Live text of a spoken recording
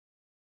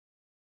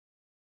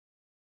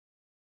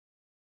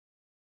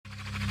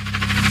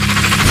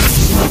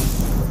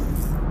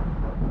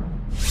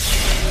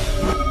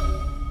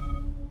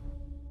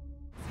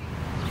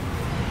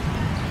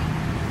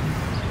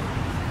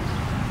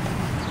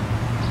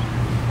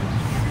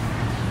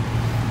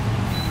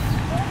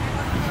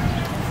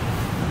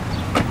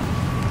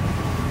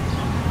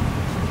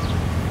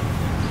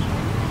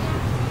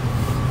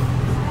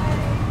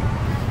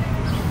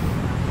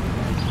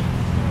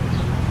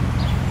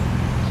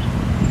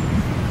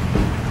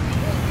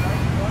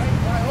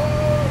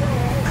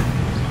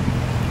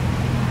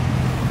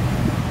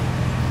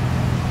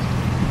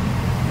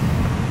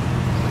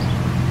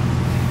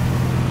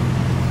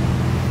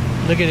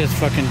Look at this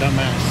fucking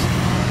dumbass.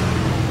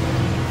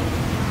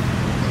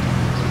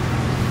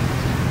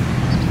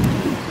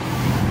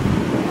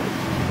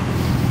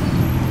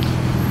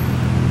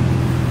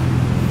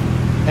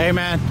 Hey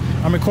man,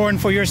 I'm recording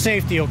for your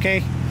safety,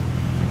 okay?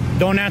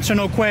 Don't answer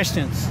no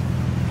questions.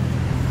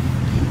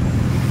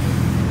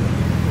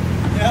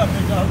 Yeah,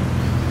 big dog.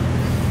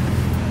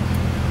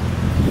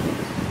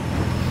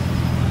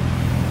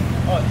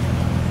 Oh.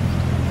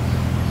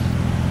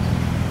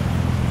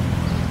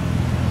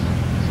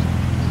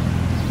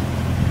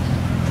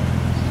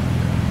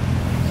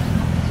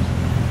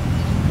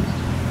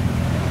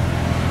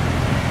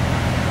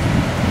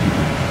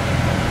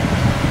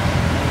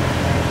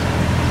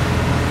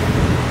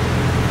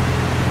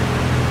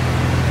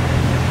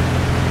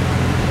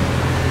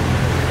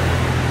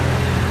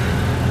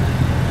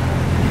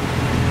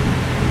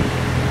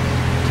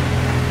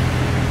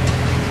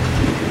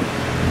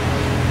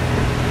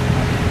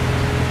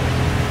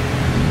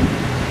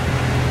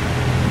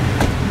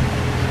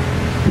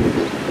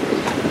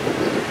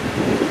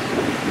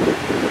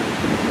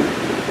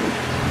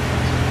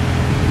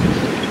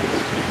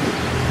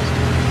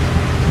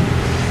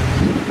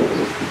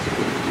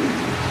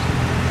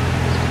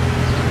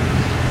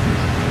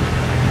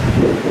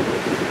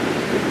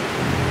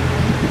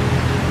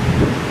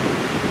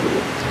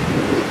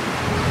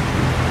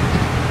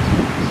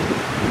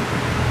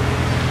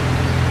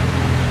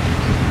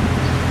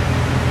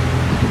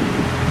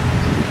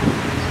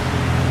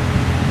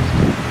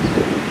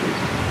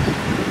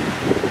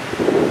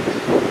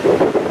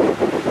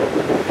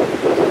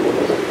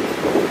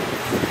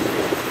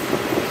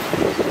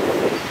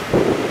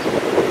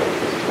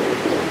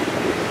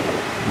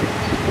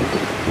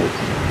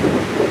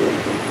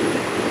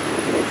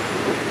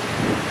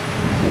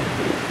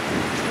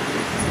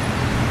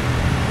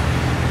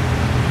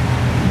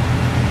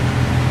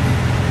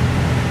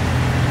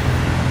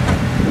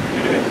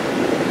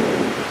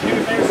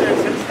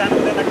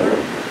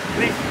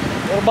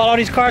 What about all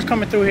these cars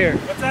coming through here?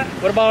 What's that?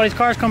 What about all these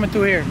cars coming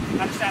through here?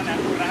 I understand that,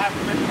 but I have to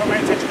put my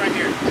attention right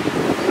here.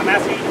 I'm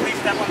asking you to please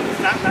step on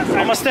that sidewalk.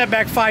 I'm gonna step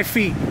back 5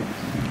 feet.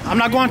 I'm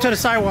not going to the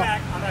sidewalk.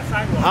 On that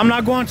sidewalk. I'm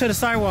not going to the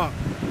sidewalk.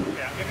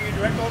 Yeah, I'm giving you a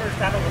direct order to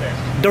stand over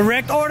there.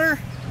 Direct order?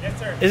 Yes,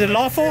 sir. Is it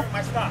lawful?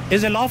 My stop.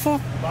 Is it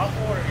lawful?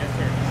 Lawful order, yes,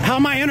 sir. How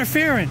am I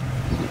interfering? I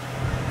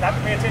have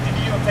to pay attention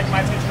to you and take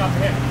my attention off to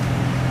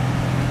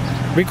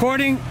him.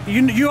 Recording?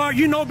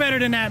 You know better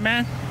than that,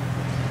 man.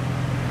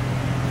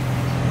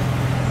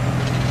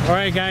 All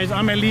right, guys,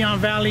 I'm at Leon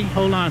Valley.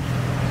 Hold on.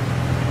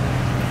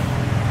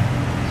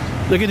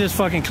 Look at this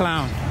fucking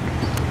clown.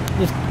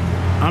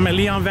 I'm at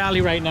Leon Valley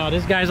right now.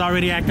 This guy's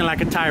already acting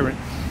like a tyrant.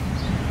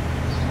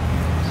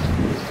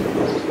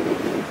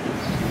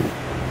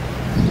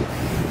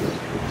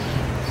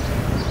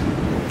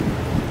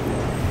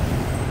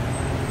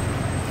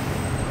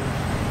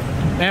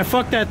 Man,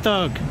 fuck that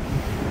thug.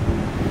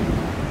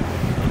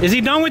 Is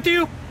he done with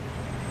you?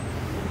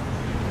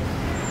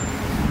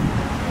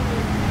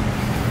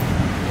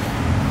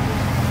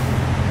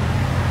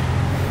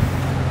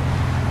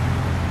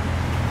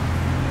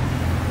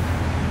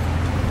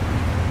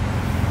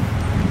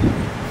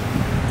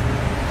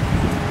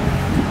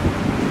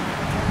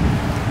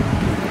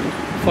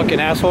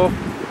 Fucking asshole.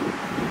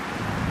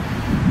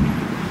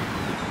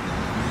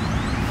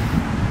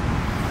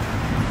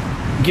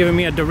 Giving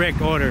me a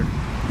direct order.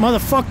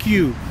 Motherfuck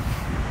you.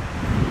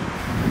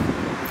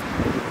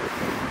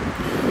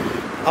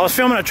 I was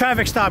filming a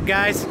traffic stop,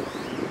 guys.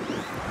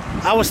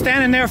 I was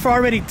standing there for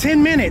already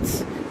 10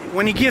 minutes.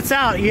 When he gets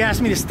out, he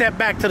asked me to step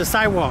back to the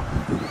sidewalk.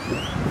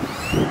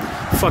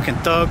 Fucking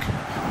thug.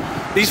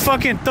 These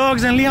fucking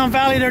thugs in Leon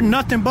Valley, they're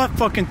nothing but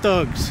fucking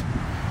thugs.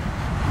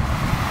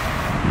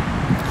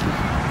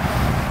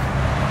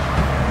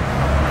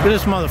 Look at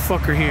this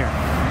motherfucker here.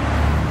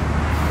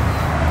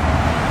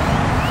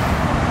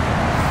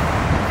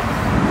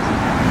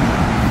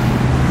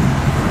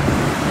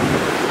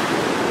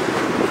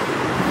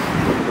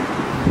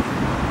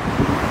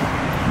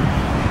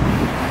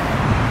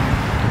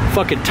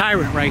 Fucking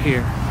tyrant right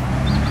here.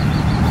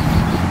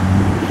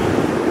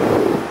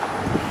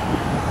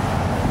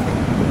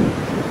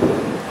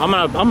 I'm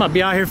gonna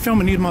be out here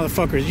filming these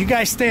motherfuckers. You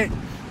guys stay.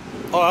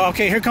 Oh,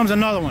 okay, here comes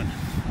another one.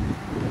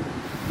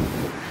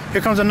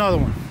 Here comes another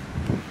one.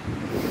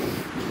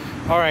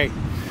 All right.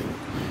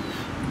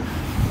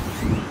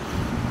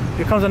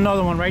 Here comes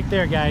another one right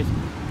there, guys.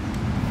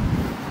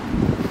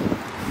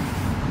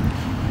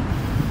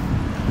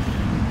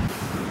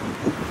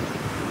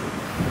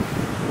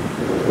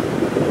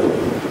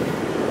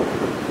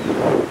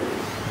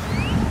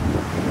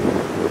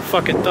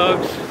 Fucking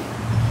thugs.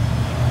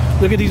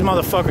 Look at these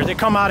motherfuckers. They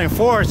come out in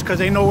force because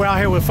they know we're out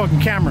here with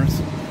fucking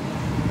cameras.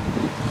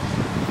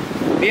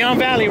 Leon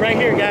Valley right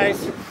here,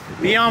 guys.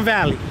 Leon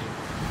Valley.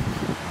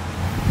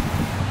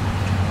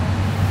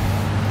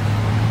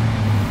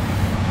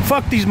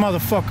 Fuck these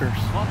motherfuckers.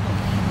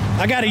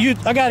 I got a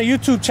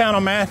YouTube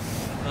channel, man.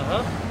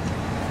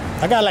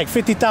 I got like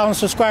 50,000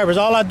 subscribers.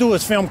 All I do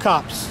is film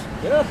cops.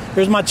 Yeah.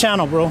 Here's my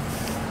channel, bro. I'm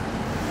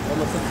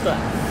gonna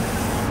subscribe.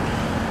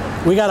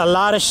 We got a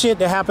lot of shit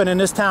that happened in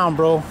this town,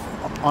 bro,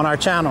 on our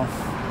channel.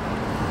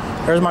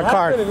 There's my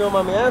card. If you don't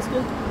mind me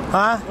asking.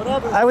 Huh? What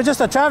happened? I was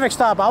just a traffic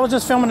stop. I was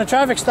just filming a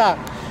traffic stop,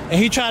 and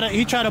he tried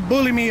to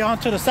bully me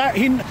onto the side.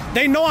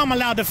 They know I'm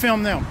allowed to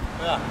film them.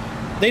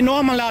 Yeah. They know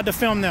I'm allowed to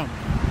film them.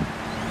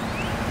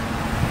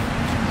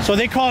 So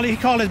he called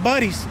his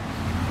buddies.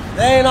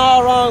 They ain't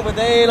all wrong, but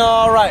they ain't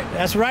all right.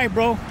 That's right,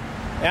 bro.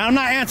 And I'm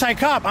not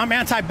anti-cop. I'm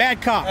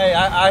anti-bad cop. Hey,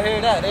 I hear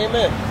that.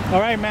 Amen.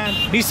 All right, man.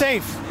 Be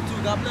safe. You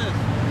too. God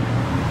bless.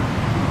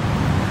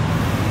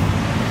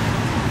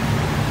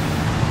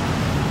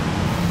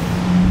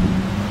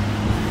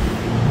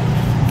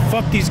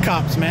 Fuck these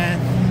cops, man.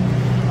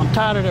 I'm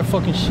tired of their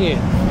fucking shit.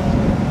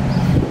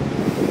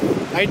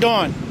 How you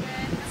doing?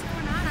 What's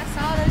going on? I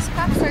saw this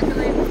cop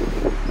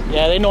circling.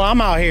 Yeah, they know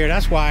I'm out here.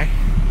 That's why.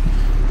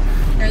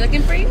 They're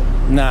looking for you?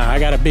 Nah, I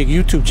got a big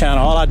YouTube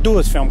channel. All I do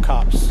is film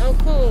cops. Oh,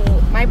 cool.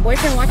 My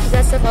boyfriend watches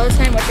that stuff all the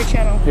time. What's your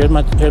channel? Here's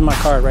my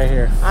card right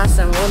here.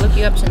 Awesome. We'll look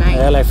you up tonight. I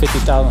got like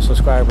 50,000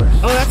 subscribers.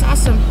 Oh, that's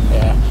awesome.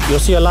 Yeah. You'll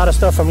see a lot of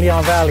stuff from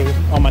Leon Valley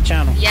on my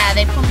channel. Yeah,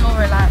 they pull me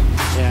over a lot.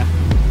 Yeah.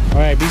 All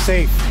right, be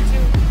safe.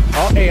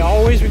 Hey,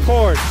 always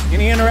record.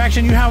 Any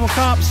interaction you have with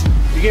cops,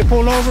 you get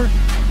pulled over,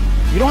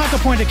 you don't have to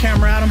point the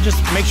camera at them.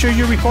 Just make sure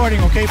you're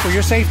recording, okay, for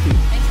your safety.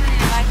 Thanks for your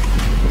advice.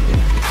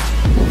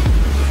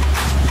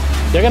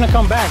 They're gonna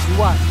come back. You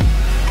watch.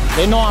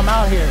 They know I'm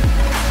out here.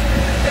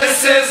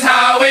 This is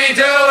how we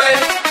do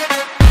it.